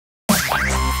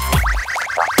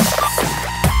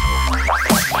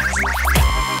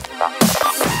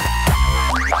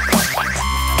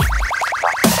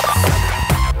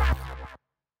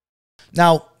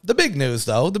Now, the big news,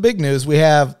 though, we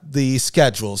have the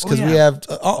schedules because we have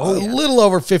a little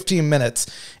over 15 minutes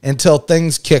until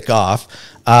things kick off.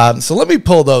 So let me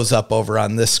pull those up over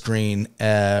on this screen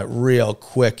real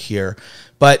quick here.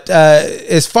 But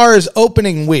as far as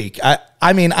opening week,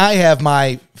 I mean, I have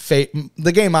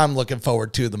the game I'm looking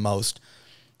forward to the most.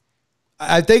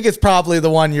 I think it's probably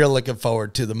the one you're looking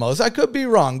forward to the most. I could be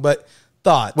wrong, but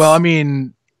thoughts? Well, I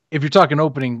mean, if you're talking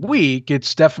opening week,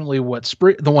 it's definitely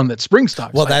the one that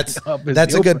Springstock. Well, that's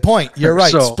a good point. You're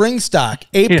right. So, Springstock,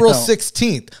 April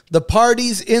 16th. The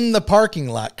party's in the parking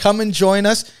lot. Come and join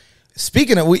us.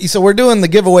 Speaking of, so we're doing the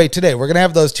giveaway today. We're going to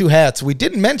have those 2 hats. We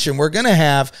didn't mention we're going to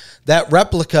have that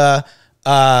replica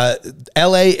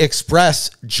LA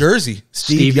Express jersey,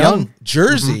 Steve Young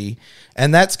jersey. Mm-hmm.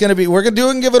 And that's going to be, we're going to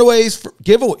do giveaways.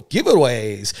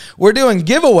 We're doing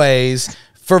giveaways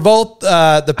for both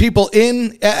the people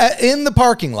in the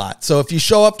parking lot. So if you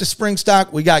show up to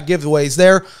Springstock, we got giveaways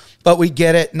there, but we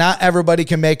get it. Not everybody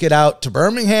can make it out to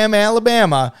Birmingham,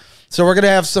 Alabama. So we're going to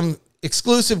have some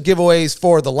exclusive giveaways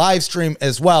for the live stream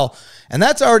as well. And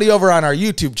that's already over on our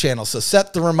YouTube channel. So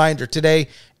set the reminder today,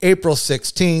 April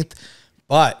 16th.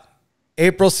 But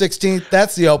April 16th,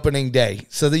 that's the opening day.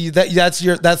 So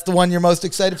that's the one you're most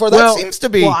excited for. That seems to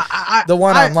be the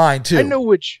one online too. I know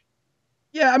which.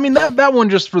 Yeah, I mean that one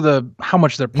just for how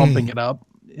much they're pumping it up,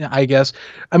 I guess.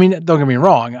 I mean, don't get me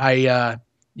wrong. I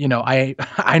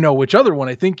know which other one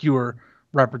I think you were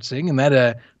referencing, and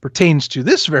that pertains to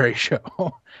this very show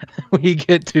we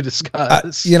get to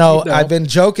discuss. I've been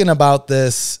joking about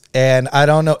this, and I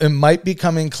don't know, it might be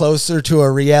coming closer to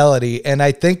a reality, and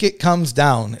I think it comes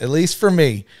down, at least for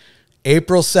me,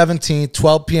 April 17th,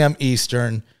 12 p.m.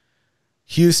 Eastern,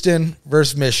 Houston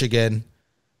versus Michigan,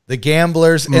 the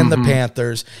Gamblers and the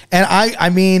Panthers. And I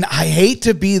mean, I hate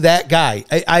to be that guy.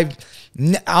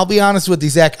 I'll be honest with you,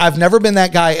 Zach. I've never been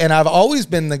that guy, and I've always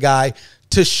been the guy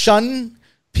to shun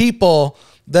people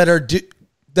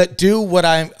that do what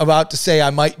I'm about to say I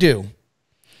might do.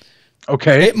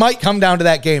 Okay. It might come down to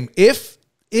that game. If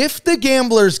the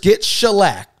Gamblers get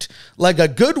shellacked like a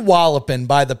good walloping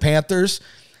by the Panthers,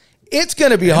 it's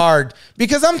going to be hard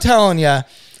because I'm telling you,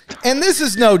 and this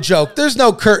is no joke, there's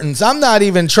no curtains. I'm not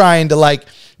even trying to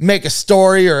make a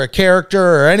story or a character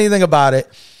or anything about it.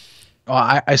 Oh,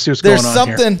 I see what's going on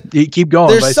something, here. Keep going.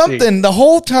 There's something the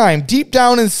whole time deep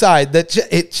down inside that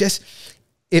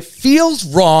it feels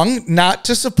wrong not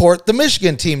to support the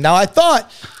Michigan team. Now, I thought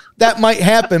that might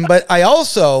happen, but I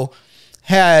also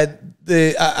thought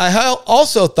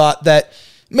that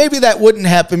maybe that wouldn't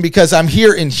happen because I'm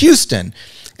here in Houston.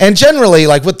 And generally,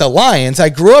 with the Lions, I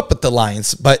grew up with the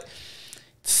Lions, but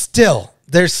still,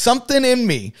 there's something in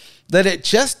me that it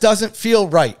just doesn't feel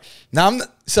right. Now,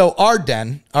 so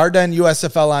Arden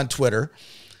USFL on Twitter,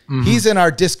 he's in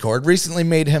our Discord, recently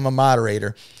made him a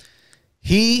moderator.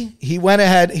 He went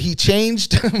ahead, he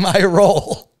changed my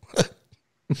role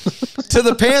to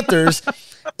the Panthers,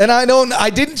 and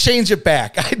I didn't change it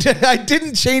back. I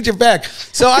didn't change it back.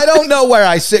 So I don't know where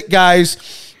I sit,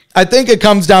 guys. I think it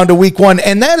comes down to week 1,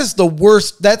 and that is the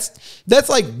worst. That's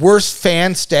like worst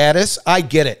fan status. I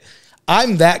get it.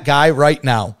 I'm that guy right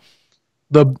now.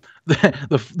 The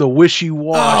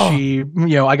wishy-washy,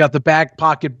 I got the back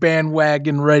pocket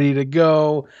bandwagon ready to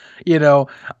go.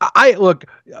 I look,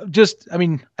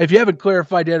 if you haven't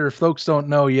clarified yet, or if folks don't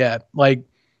know yet,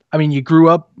 you grew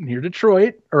up near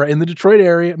Detroit or in the Detroit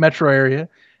area, metro area,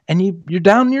 and you're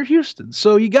down near Houston.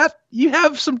 So you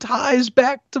have some ties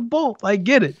back to both. I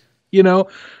get it,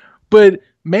 but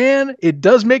man, it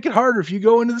does make it harder if you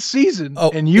go into the season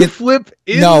and you flip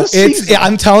in the season.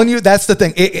 I'm telling you, that's the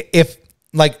thing. If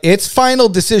it's final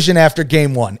decision after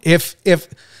game 1. And here's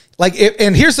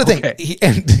the thing.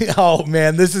 And oh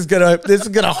man, this is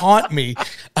gonna haunt me.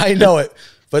 I know it.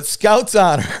 But Scout's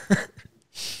honor.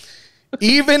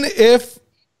 even if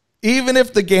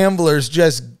the Gamblers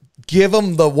just give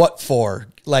them the what for,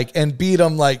 and beat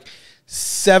them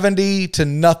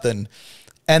 70-0,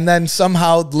 and then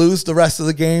somehow lose the rest of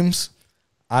the games,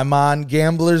 I'm on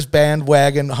Gamblers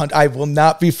bandwagon. I will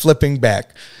not be flipping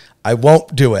back. I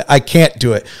won't do it. I can't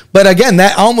do it. But again,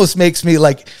 that almost makes me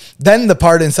then the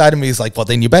part inside of me is well,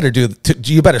 then you better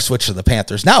you better switch to the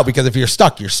Panthers now, because if you're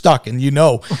stuck, you're stuck. And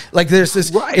there's this,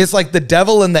 right. It's like the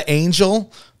devil and the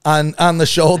angel on the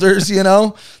shoulders, they're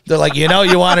like, you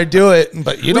want to do it,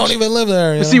 but you don't even live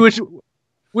there. See which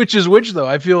is which though.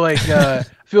 I feel like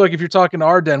if you're talking to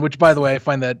Arden, which by the way, I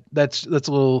find that's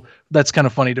kind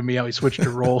of funny to me how he switched to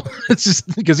role. It's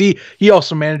just because he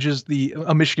also manages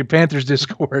a Michigan Panthers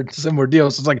Discord, similar deal.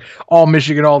 So it's all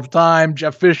Michigan all the time,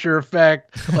 Jeff Fisher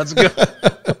effect. Let's go,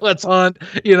 let's hunt,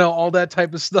 all that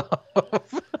type of stuff.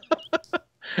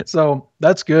 So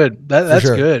that's good. That's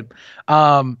sure. good.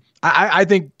 I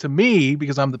think, to me,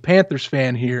 because I'm the Panthers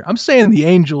fan here, I'm saying the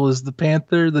angel is the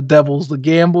panther, the devil's the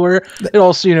gambler. It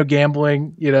also,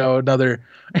 gambling, another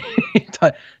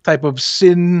type of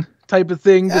sin type of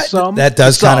thing to some. That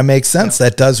does kind of make sense.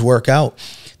 That does work out.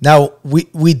 Now,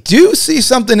 we do see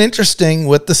something interesting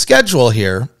with the schedule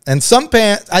here. And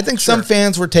I think some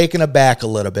fans were taken aback a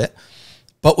little bit,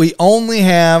 but we only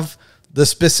have the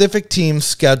specific teams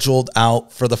scheduled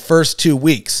out for the first 2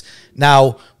 weeks.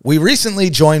 Now, we recently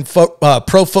joined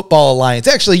Pro Football Alliance.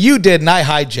 Actually, you did, and I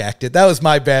hijacked it. That was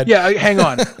my bad. Yeah, hang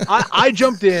on. I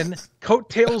jumped in,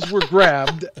 coattails were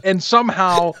grabbed, and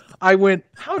somehow I went,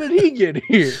 how did he get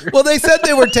here? Well, they said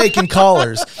they were taking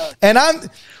callers, and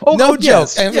no joke.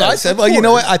 And I said, well, you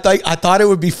know what? I thought it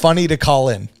would be funny to call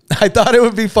in. I thought it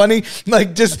would be funny,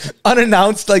 like just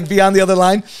unannounced, like be on the other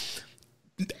line.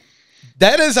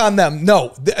 That is on them.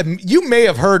 No, you may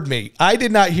have heard me. I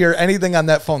did not hear anything on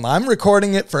that phone. I'm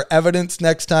recording it for evidence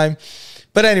next time.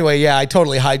 But anyway, yeah, I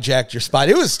totally hijacked your spot.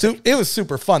 It was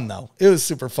super fun, though. It was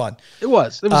super fun. It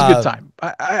was a good time.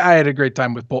 I had a great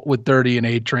time with Dirty and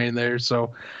A-Train there,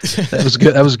 so that was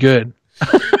good. That was good.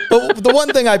 But the one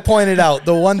thing I pointed out,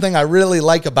 the one thing I really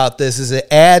like about this is it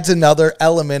adds another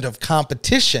element of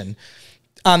competition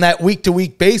on that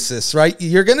week-to-week basis, right?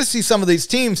 You're going to see some of these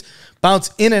teams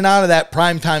bounce in and out of that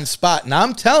primetime spot. And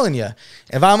I'm telling you,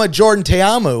 if I'm a Jordan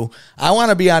Teamu, I want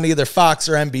to be on either Fox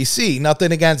or NBC.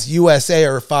 Nothing against USA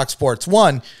or Fox Sports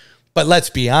 1, but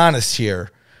let's be honest here.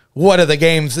 What are the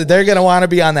games that they're going to want to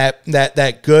be on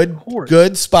that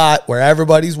good spot where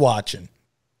everybody's watching?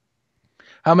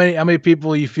 How many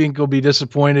people you think will be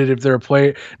disappointed if they're a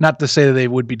player? Not to say that they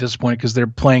would be disappointed because they're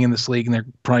playing in this league and they're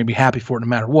probably be happy for it no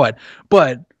matter what.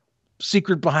 But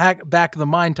secret back of the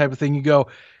mind type of thing. You go,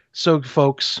 so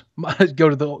folks, go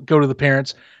to the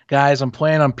parents, guys. I'm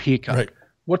playing on Peacock. Right.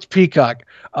 What's Peacock?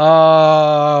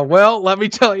 Well, let me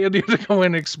tell you. I need to go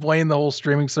in and explain the whole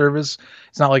streaming service.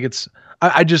 It's not like it's.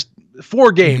 I just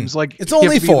 4 games. Like it's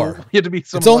only 4. You have to be.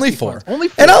 It's only 4. Only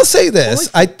 4. And I'll say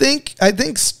this: I think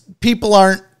people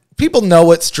know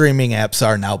what streaming apps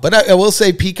are now, but I will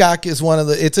say Peacock is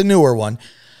it's a newer one.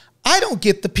 I don't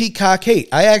get the Peacock hate.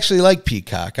 I actually like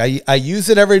Peacock. I use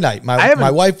it every night.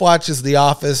 My wife watches The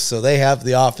Office, so they have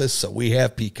The Office, so we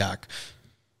have Peacock.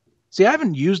 See, I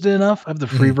haven't used it enough. I have the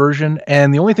free version,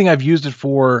 and the only thing I've used it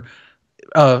for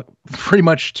pretty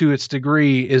much to its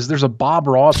degree is there's a Bob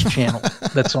Ross channel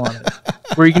that's on it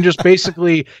where you can just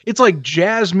basically, it's like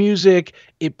jazz music.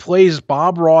 It plays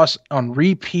Bob Ross on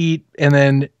repeat. And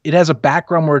then it has a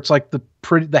background where it's like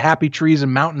the happy trees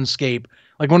and mountainscape,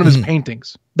 like one of his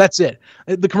paintings. That's it.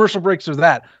 The commercial breaks are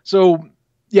that. So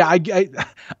yeah, I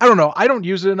don't know. I don't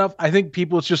use it enough. I think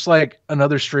it's just like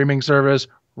another streaming service.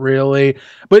 Really,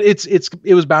 but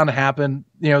it was bound to happen.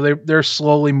 They're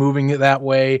slowly moving it that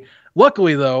way.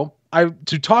 Luckily, though,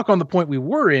 to talk on the point we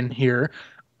were in here,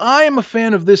 I am a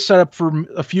fan of this setup for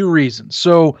a few reasons.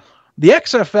 So the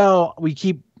XFL, we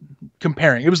keep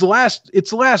comparing. It's the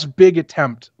last big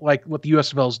attempt, like what the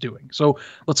USFL is doing. So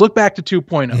let's look back to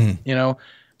 2.0.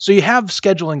 So you have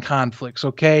scheduling conflicts.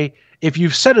 Okay, if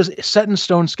you've set a set in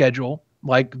stone schedule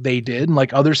like they did and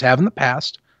like others have in the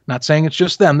past. Not saying it's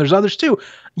just them. There's others too.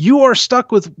 You are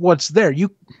stuck with what's there.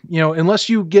 Unless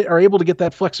you are able to get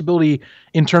that flexibility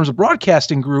in terms of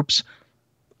broadcasting groups,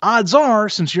 odds are,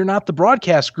 since you're not the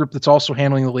broadcast group that's also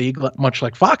handling the league, much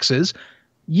like Fox is,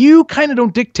 you kind of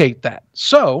don't dictate that.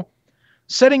 So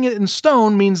setting it in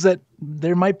stone means that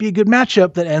there might be a good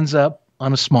matchup that ends up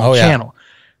on a small channel.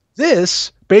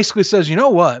 This basically says, you know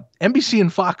what? NBC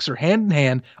and Fox are hand in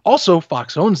hand. Also,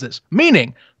 Fox owns this,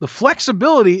 meaning the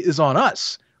flexibility is on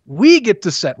us. We get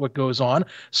to set what goes on.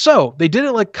 So they did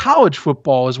it like college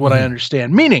football is what I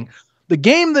understand, meaning the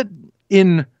game that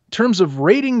in terms of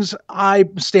ratings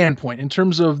standpoint, in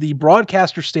terms of the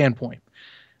broadcaster standpoint,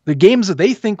 the games that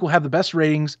they think will have the best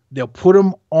ratings, they'll put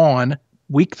them on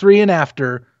week 3 and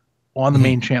after on the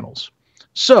main channels.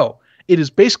 So it is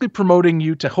basically promoting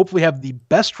you to hopefully have the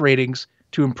best ratings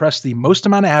to impress the most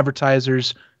amount of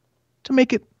advertisers to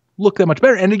make it look that much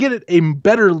better and to get it a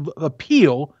better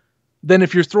appeal than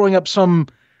if you're throwing up some,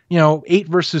 8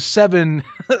 versus 7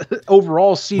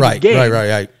 overall seeded game.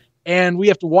 Right. And we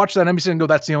have to watch that on NBC and go,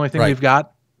 that's the only thing we've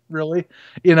got, really.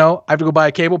 I have to go buy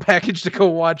a cable package to go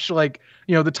watch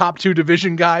the top 2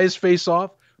 division guys face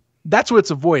off. That's what it's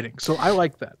avoiding. So I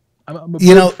like that. I'm a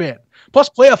big fan. Plus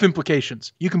playoff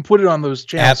implications. You can put it on those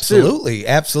channels Absolutely.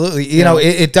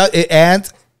 It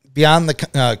adds beyond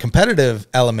the competitive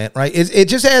element, right? It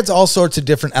just adds all sorts of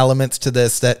different elements to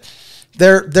this that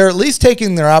they're at least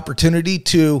taking their opportunity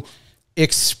to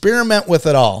experiment with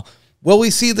it all. Will we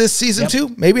see this season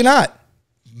too? Maybe not.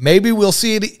 Maybe we'll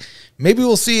see it. Maybe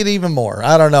we'll see it even more.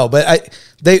 I don't know. But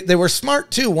they were smart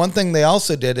too. One thing they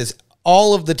also did is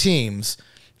all of the teams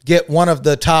get one of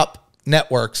the top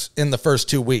networks in the first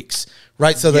 2 weeks,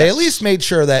 right? So they at least made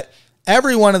sure that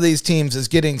every one of these teams is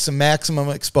getting some maximum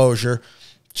exposure,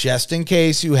 just in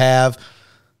case you have,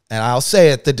 and I'll say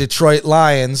it, the Detroit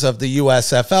Lions of the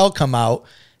USFL come out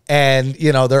and,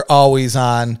 you know, they're always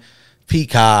on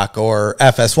Peacock or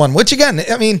FS1, which again,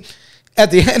 I mean, at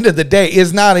the end of the day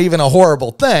is not even a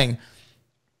horrible thing.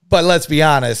 But let's be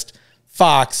honest,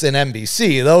 Fox and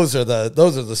NBC, those are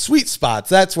the sweet spots.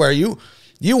 That's where you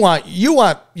want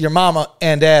your mama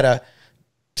and dada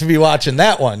to be watching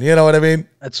that one. You know what I mean?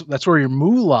 That's where your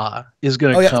moolah is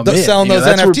going to come in. Selling those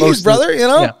NFTs, brother, you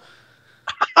know?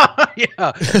 Yeah.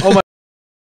 Yeah. Oh